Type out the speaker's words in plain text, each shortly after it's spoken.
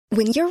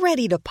When you're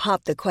ready to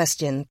pop the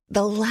question,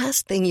 the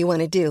last thing you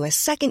want to do is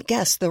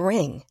second-guess the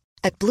ring.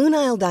 At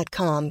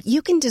BlueNile.com,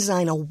 you can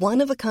design a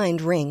one-of-a-kind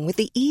ring with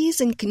the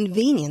ease and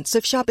convenience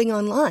of shopping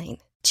online.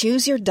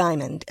 Choose your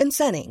diamond and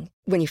setting.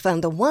 When you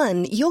find the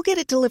one, you'll get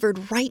it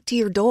delivered right to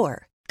your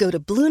door. Go to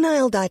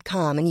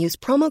BlueNile.com and use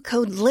promo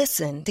code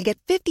LISTEN to get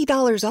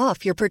 $50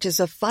 off your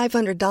purchase of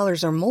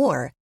 $500 or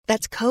more.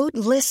 That's code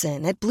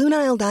LISTEN at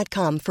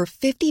BlueNile.com for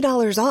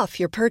 $50 off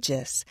your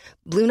purchase.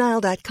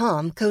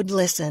 BlueNile.com, code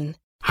LISTEN.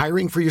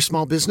 Hiring for your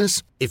small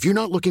business? If you're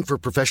not looking for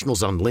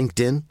professionals on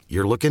LinkedIn,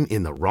 you're looking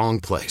in the wrong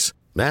place.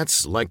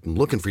 That's like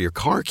looking for your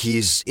car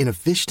keys in a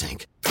fish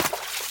tank.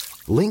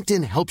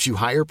 LinkedIn helps you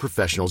hire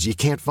professionals you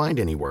can't find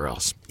anywhere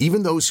else,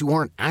 even those who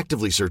aren't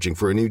actively searching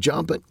for a new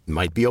job but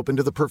might be open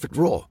to the perfect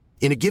role.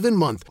 In a given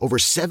month, over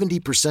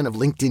 70% of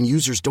LinkedIn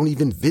users don't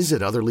even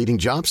visit other leading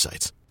job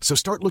sites. So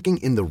start looking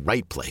in the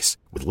right place.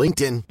 With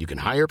LinkedIn, you can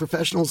hire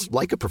professionals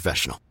like a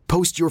professional.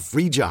 Post your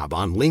free job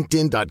on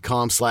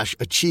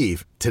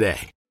linkedin.com/achieve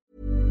today.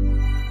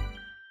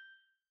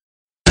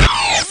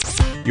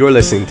 You're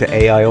listening to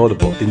AI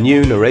Audible, the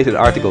new narrated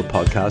article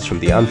podcast from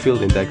the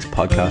Anfield Index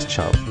podcast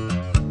channel.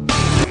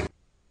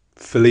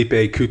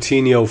 Philippe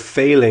Coutinho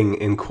failing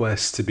in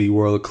quest to be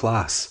world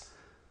class,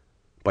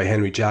 by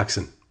Henry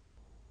Jackson.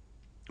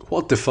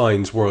 What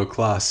defines world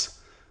class?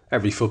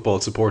 Every football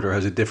supporter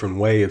has a different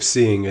way of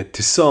seeing it.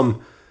 To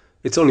some,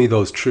 it's only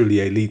those truly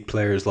elite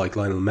players like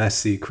Lionel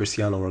Messi,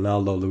 Cristiano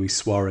Ronaldo, Luis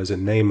Suarez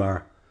and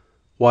Neymar,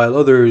 while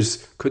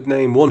others could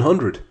name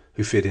 100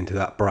 who fit into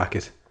that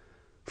bracket.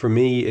 For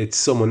me, it's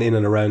someone in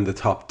and around the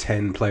top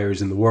 10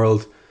 players in the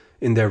world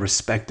in their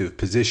respective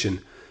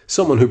position,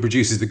 someone who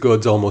produces the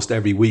goods almost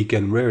every week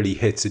and rarely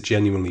hits a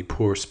genuinely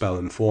poor spell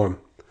in form.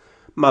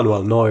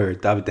 Manuel Neuer,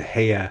 David De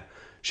Gea,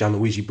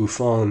 Gianluigi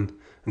Buffon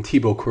and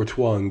Thibaut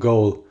Courtois in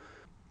goal,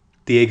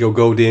 Diego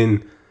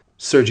Godin,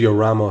 Sergio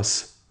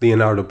Ramos,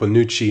 Leonardo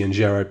Bonucci and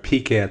Gerard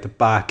Piqué at the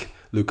back,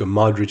 Luka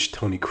Modric,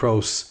 Toni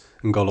Kroos,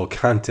 N'Golo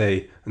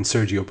Kante and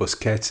Sergio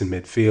Busquets in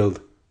midfield.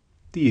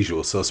 The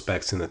usual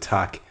suspects in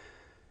attack.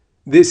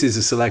 This is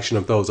a selection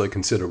of those I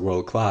consider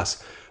world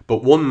class,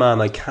 but one man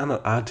I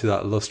cannot add to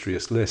that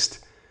illustrious list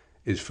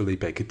is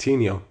Philippe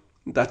Coutinho.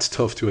 That's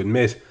tough to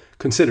admit,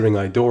 considering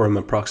I adore him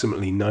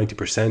approximately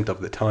 90% of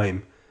the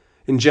time.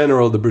 In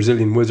general, the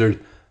Brazilian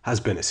wizard has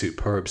been a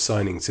superb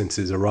signing since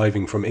his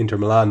arriving from Inter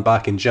Milan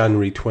back in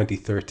January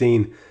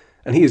 2013,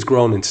 and he has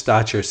grown in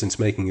stature since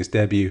making his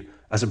debut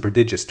as a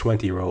prodigious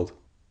 20-year-old.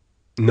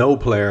 No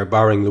player,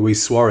 barring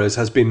Luis Suarez,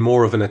 has been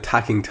more of an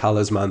attacking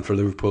talisman for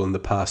Liverpool in the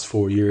past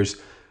 4 years,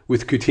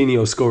 with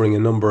Coutinho scoring a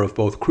number of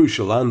both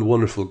crucial and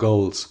wonderful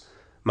goals.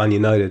 Man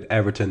United,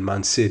 Everton,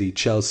 Man City,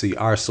 Chelsea,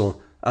 Arsenal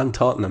and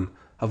Tottenham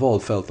have all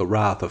felt the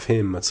wrath of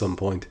him at some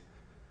point.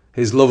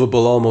 His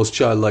lovable, almost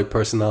childlike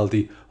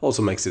personality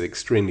also makes it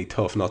extremely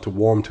tough not to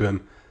warm to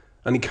him,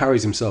 and he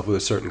carries himself with a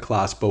certain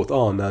class both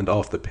on and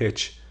off the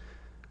pitch.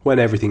 When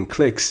everything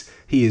clicks,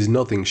 he is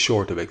nothing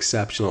short of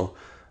exceptional,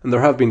 and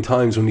there have been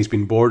times when he's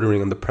been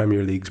bordering on the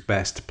Premier League's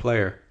best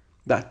player.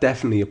 That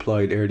definitely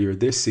applied earlier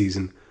this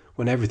season,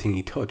 when everything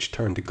he touched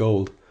turned to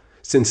gold.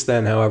 Since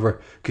then,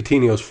 however,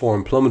 Coutinho's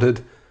form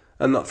plummeted,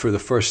 and not for the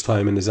first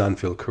time in his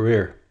Anfield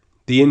career.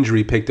 The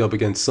injury picked up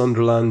against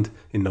Sunderland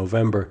in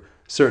November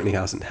certainly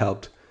hasn't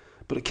helped,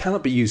 but it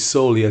cannot be used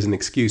solely as an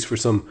excuse for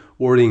some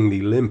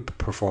worryingly limp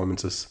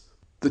performances.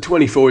 The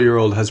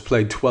 24-year-old has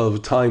played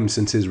 12 times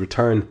since his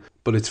return,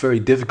 but it's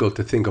very difficult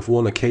to think of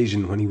one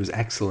occasion when he was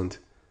excellent.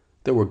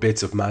 There were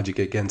bits of magic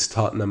against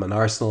Tottenham and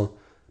Arsenal,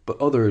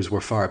 but others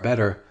were far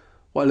better,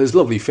 while his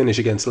lovely finish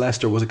against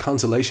Leicester was a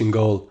consolation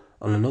goal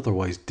on an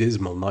otherwise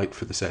dismal night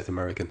for the South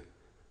American.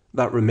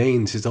 That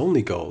remains his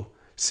only goal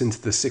since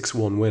the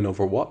 6-1 win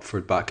over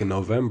Watford back in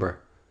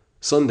November.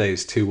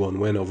 Sunday's 2-1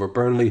 win over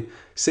Burnley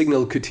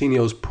signalled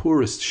Coutinho's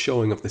poorest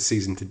showing of the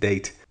season to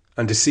date,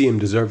 and to see him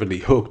deservedly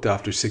hooked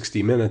after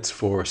 60 minutes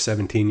for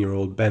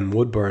 17-year-old Ben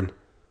Woodburn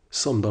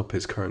summed up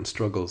his current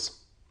struggles.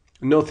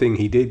 Nothing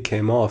he did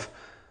came off,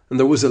 and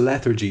there was a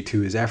lethargy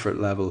to his effort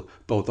level,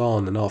 both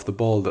on and off the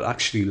ball, that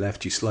actually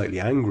left you slightly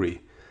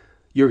angry.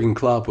 Jurgen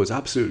Klopp was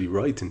absolutely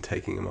right in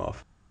taking him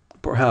off.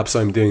 Perhaps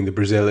I'm doing the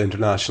Brazil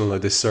international a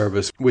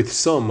disservice with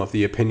some of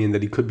the opinion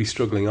that he could be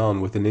struggling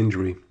on with an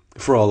injury.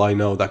 For all I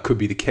know, that could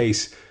be the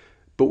case,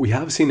 but we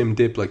have seen him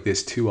dip like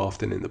this too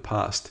often in the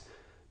past.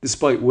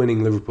 Despite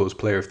winning Liverpool's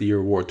Player of the Year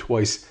award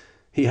twice,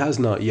 he has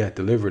not yet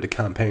delivered a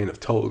campaign of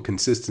total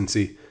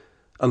consistency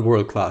and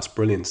world-class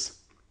brilliance.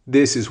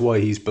 This is why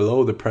he's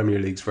below the Premier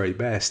League's very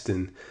best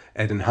in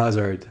Eden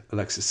Hazard,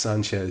 Alexis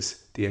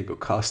Sanchez, Diego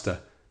Costa,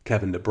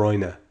 Kevin De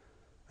Bruyne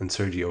and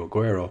Sergio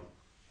Aguero.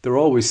 There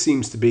always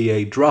seems to be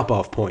a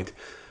drop-off point,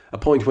 a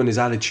point when his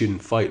attitude and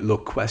fight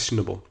look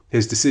questionable.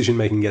 His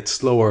decision-making gets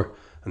slower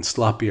and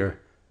sloppier,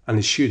 and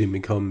his shooting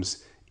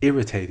becomes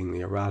irritatingly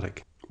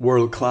erratic.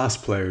 World-class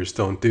players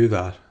don't do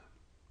that.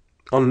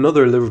 On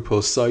another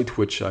Liverpool site,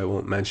 which I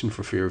won't mention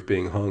for fear of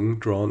being hung,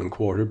 drawn and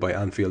quartered by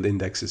Anfield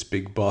Index's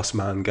big boss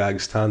man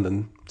Gags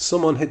Tandon,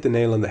 someone hit the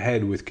nail on the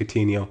head with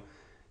Coutinho.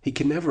 He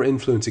can never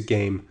influence a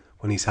game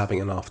when he's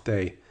having an off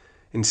day.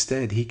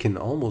 Instead, he can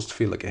almost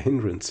feel like a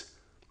hindrance.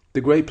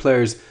 The great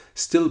players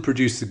still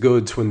produce the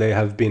goods when they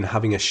have been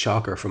having a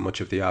shocker for much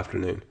of the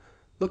afternoon.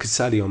 Look at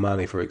Sadio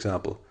Mane, for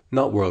example,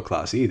 not world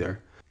class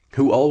either,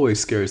 who always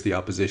scares the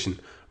opposition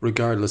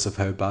regardless of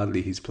how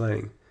badly he's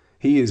playing.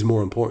 He is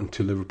more important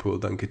to Liverpool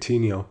than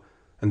Coutinho,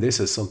 and this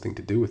has something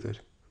to do with it.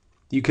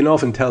 You can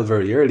often tell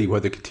very early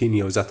whether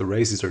Coutinho is at the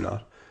races or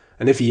not,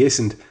 and if he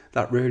isn't,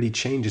 that rarely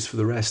changes for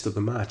the rest of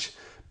the match.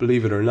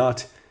 Believe it or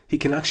not, he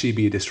can actually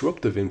be a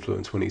disruptive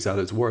influence when he's at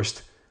his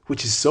worst,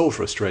 which is so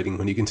frustrating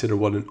when you consider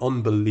what an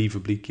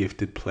unbelievably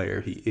gifted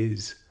player he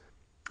is.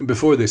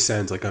 Before this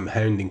sounds like I'm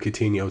hounding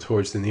Coutinho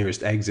towards the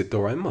nearest exit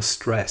door, I must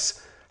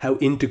stress how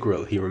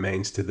integral he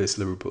remains to this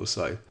Liverpool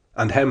side,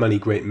 and how many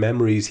great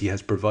memories he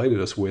has provided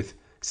us with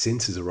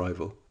since his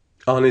arrival.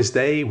 On his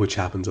day, which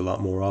happens a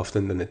lot more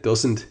often than it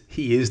doesn't,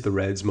 he is the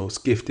Reds'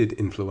 most gifted,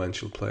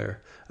 influential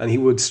player, and he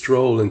would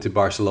stroll into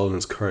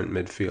Barcelona's current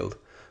midfield.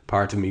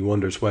 Part of me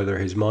wonders whether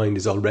his mind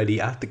is already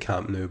at the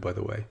Camp Nou, by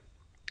the way.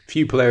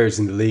 Few players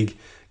in the league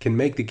can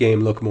make the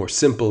game look more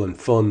simple and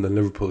fun than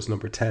Liverpool's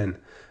number 10,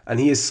 and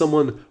he is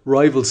someone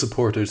rival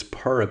supporters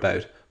purr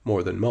about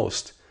more than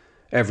most.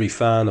 Every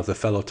fan of the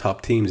fellow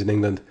top teams in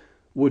England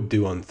would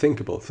do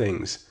unthinkable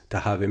things to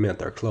have him at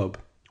their club.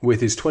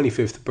 With his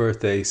 25th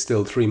birthday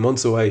still 3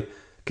 months away,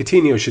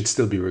 Coutinho should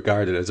still be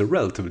regarded as a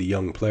relatively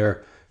young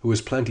player who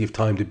has plenty of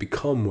time to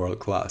become world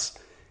class.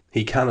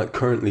 He cannot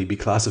currently be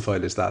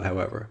classified as that,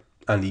 however,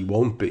 and he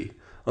won't be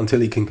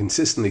until he can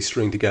consistently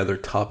string together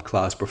top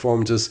class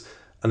performances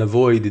and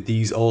avoid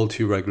these all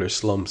too regular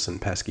slumps and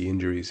pesky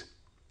injuries.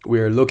 We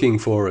are looking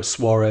for a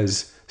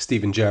Suarez,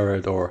 Steven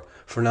Gerrard or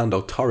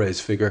Fernando Torres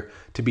figure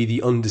to be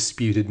the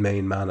undisputed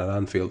main man at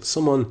Anfield,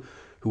 someone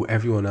who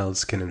everyone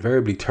else can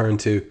invariably turn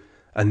to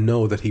and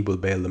know that he will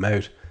bail them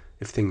out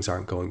if things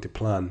aren't going to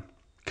plan.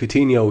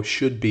 Coutinho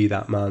should be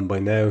that man by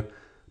now,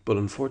 but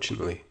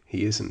unfortunately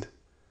he isn't.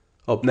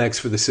 Up next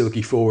for the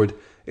silky forward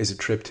is a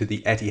trip to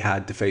the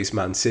Etihad to face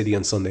Man City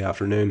on Sunday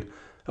afternoon,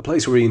 a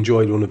place where he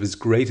enjoyed one of his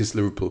greatest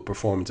Liverpool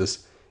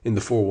performances in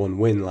the 4-1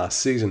 win last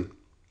season.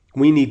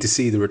 We need to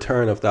see the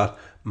return of that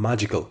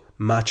magical,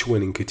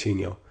 match-winning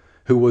Coutinho,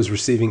 who was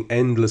receiving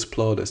endless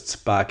plaudits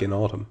back in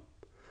autumn,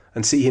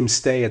 and see him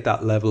stay at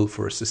that level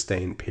for a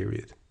sustained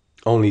period.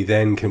 Only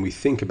then can we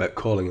think about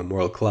calling him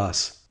world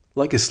class.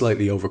 Like a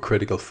slightly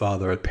overcritical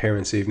father at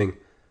parents' evening,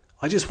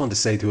 I just want to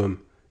say to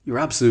him, "You're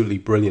absolutely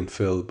brilliant,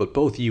 Phil, but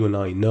both you and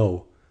I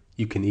know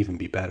you can even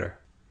be better."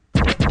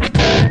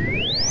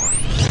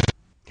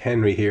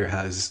 Henry here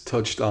has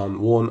touched on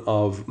one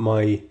of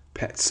my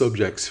pet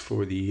subjects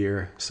for the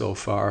year so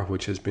far,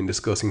 which has been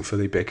discussing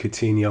Felipe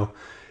Coutinho,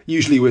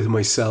 usually with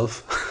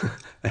myself,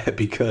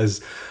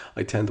 because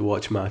I tend to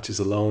watch matches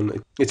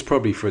alone. It's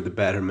probably for the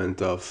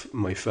betterment of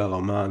my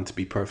fellow man, to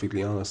be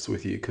perfectly honest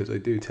with you, because I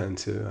do tend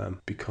to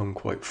become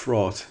quite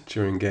fraught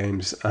during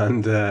games.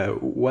 And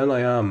when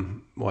I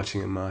am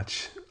watching a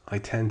match, I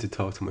tend to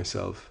talk to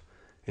myself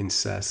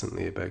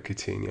incessantly about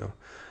Coutinho.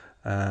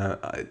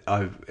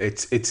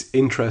 It's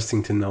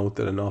interesting to note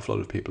that an awful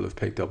lot of people have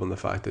picked up on the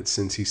fact that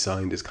since he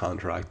signed his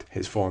contract,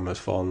 his form has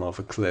fallen off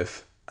a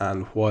cliff.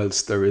 And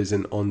whilst there is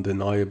an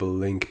undeniable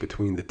link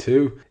between the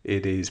two,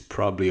 it is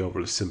probably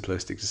overly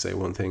simplistic to say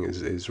one thing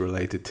is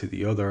related to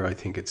the other. I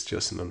think it's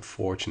just an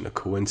unfortunate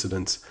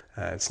coincidence.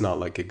 It's not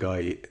like a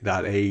guy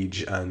that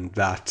age and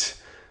that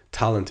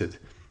talented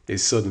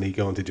is suddenly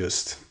going to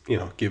just,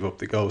 give up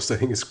the ghost. I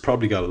think it's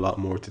probably got a lot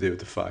more to do with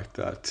the fact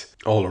that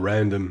all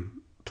around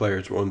him,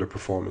 players were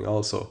underperforming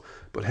also.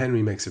 But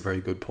Henry makes a very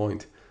good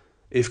point.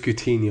 If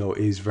Coutinho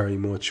is very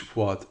much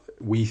what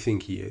we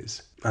think he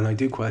is, and I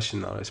do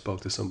question that. I spoke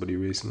to somebody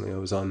recently. I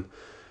was on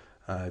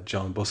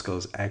John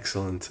Buskell's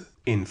excellent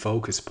In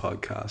Focus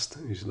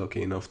podcast. He was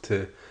lucky enough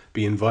to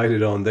be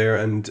invited on there,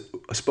 and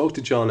I spoke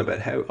to John about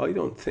how I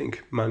don't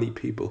think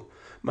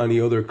many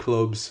other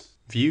clubs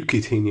view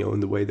Coutinho in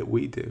the way that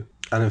we do.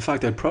 And in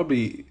fact, I'd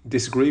probably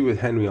disagree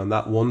with Henry on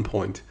that one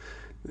point,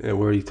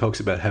 where he talks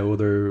about how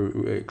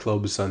other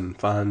clubs and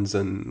fans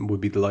and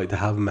would be delighted to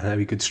have him and how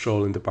he could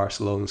stroll into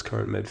Barcelona's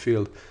current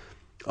midfield.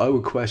 I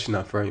would question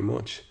that very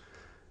much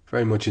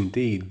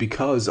indeed,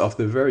 because of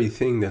the very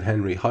thing that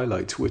Henry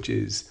highlights, which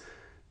is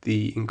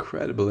the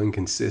incredible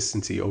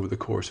inconsistency over the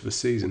course of a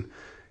season.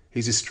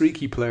 He's a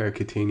streaky player,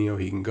 Coutinho.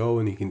 He can go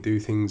and he can do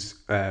things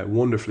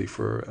wonderfully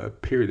for a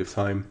period of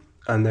time,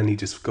 and then he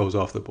just goes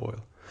off the boil.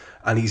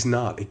 And he's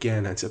not,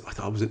 again, I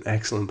thought it was an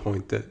excellent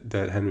point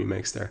that Henry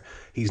makes there.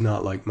 He's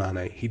not like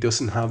Mane. He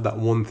doesn't have that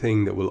one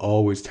thing that will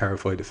always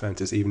terrify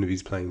defences, even if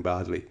he's playing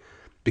badly.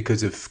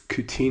 Because if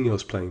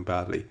Coutinho's playing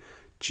badly,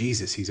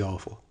 Jesus, he's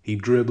awful. He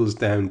dribbles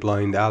down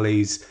blind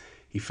alleys.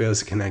 He fails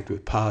to connect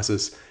with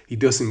passes. He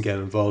doesn't get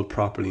involved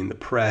properly in the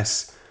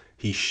press.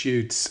 He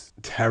shoots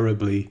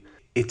terribly.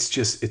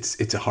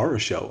 It's a horror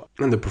show.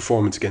 And the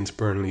performance against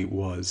Burnley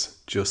was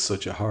just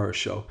such a horror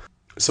show.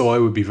 So I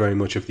would be very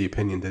much of the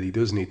opinion that he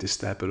does need to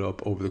step it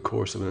up over the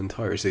course of an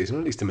entire season, or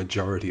at least a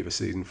majority of a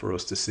season, for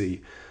us to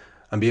see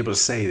and be able to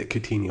say that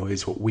Coutinho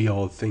is what we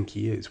all think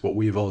he is, what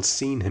we've all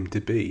seen him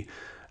to be.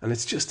 And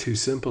it's just too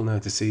simple now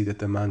to see that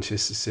the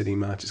Manchester City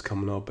match is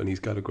coming up and he's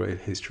got a great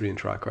history and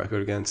track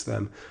record against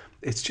them.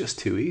 It's just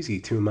too easy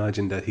to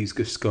imagine that he's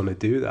just going to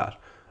do that.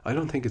 I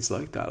don't think it's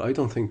like that. I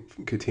don't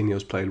think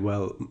Coutinho's played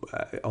well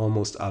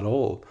almost at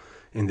all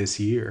in this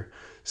year.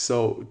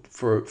 So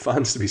for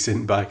fans to be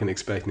sitting back and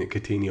expecting a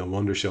Coutinho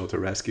wonder show to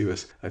rescue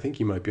us, I think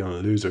you might be on a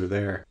loser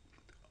there.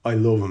 I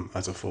love him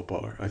as a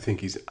footballer. I think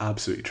he's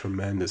absolutely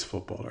tremendous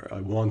footballer. I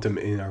want him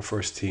in our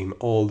first team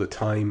all the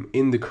time,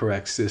 in the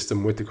correct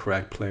system, with the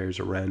correct players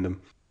around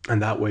him.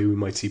 And that way we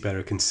might see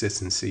better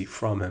consistency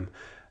from him.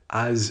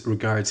 As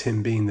regards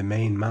him being the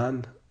main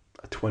man,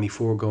 at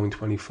 24 going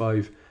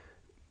 25,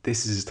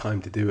 this is his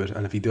time to do it.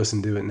 And if he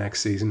doesn't do it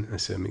next season,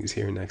 assuming he's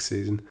here next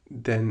season,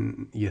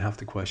 then you'd have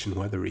to question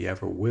whether he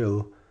ever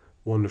will.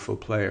 Wonderful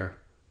player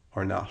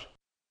or not.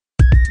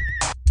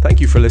 Thank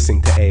you for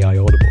listening to AI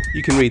Audible.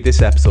 You can read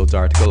this episode's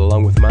article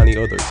along with many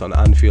others on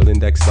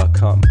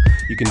AnfieldIndex.com.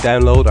 You can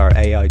download our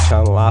AI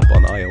channel app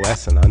on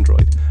iOS and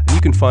Android. And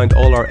you can find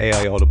all our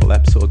AI Audible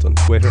episodes on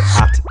Twitter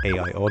at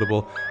AI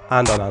Audible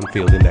and on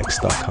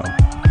AnfieldIndex.com.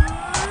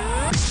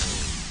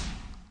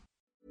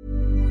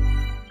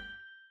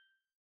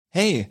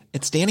 Hey,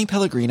 it's Danny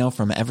Pellegrino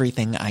from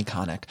Everything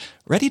Iconic.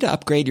 Ready to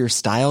upgrade your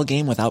style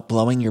game without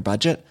blowing your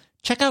budget?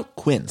 Check out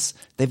Quince.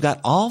 They've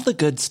got all the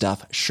good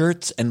stuff,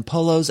 shirts and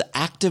polos,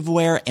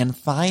 activewear, and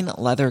fine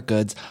leather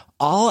goods,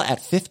 all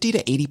at 50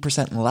 to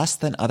 80% less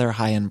than other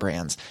high-end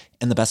brands.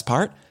 And the best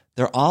part?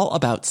 They're all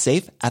about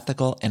safe,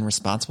 ethical, and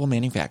responsible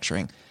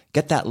manufacturing.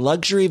 Get that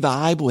luxury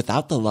vibe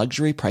without the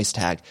luxury price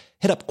tag.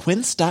 Hit up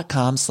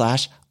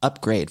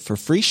quince.com/upgrade for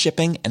free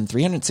shipping and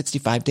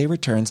 365-day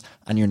returns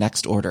on your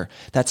next order.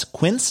 That's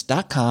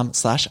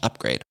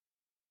quince.com/upgrade.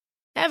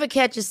 Ever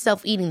catch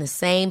yourself eating the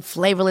same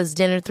flavorless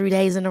dinner 3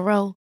 days in a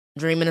row?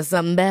 Dreaming of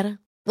something better?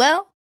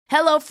 Well,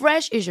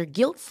 HelloFresh is your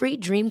guilt-free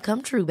dream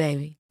come true,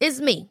 baby. It's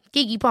me,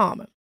 Keke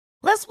Palmer.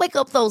 Let's wake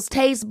up those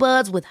taste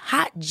buds with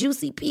hot,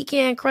 juicy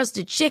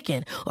pecan-crusted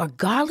chicken or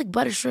garlic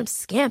butter shrimp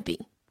scampi.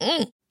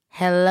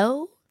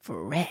 Hello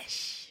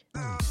Fresh.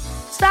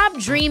 Stop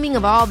dreaming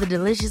of all the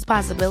delicious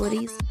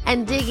possibilities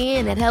and dig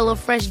in at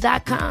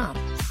HelloFresh.com.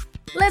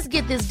 Let's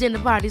get this dinner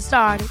party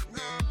started.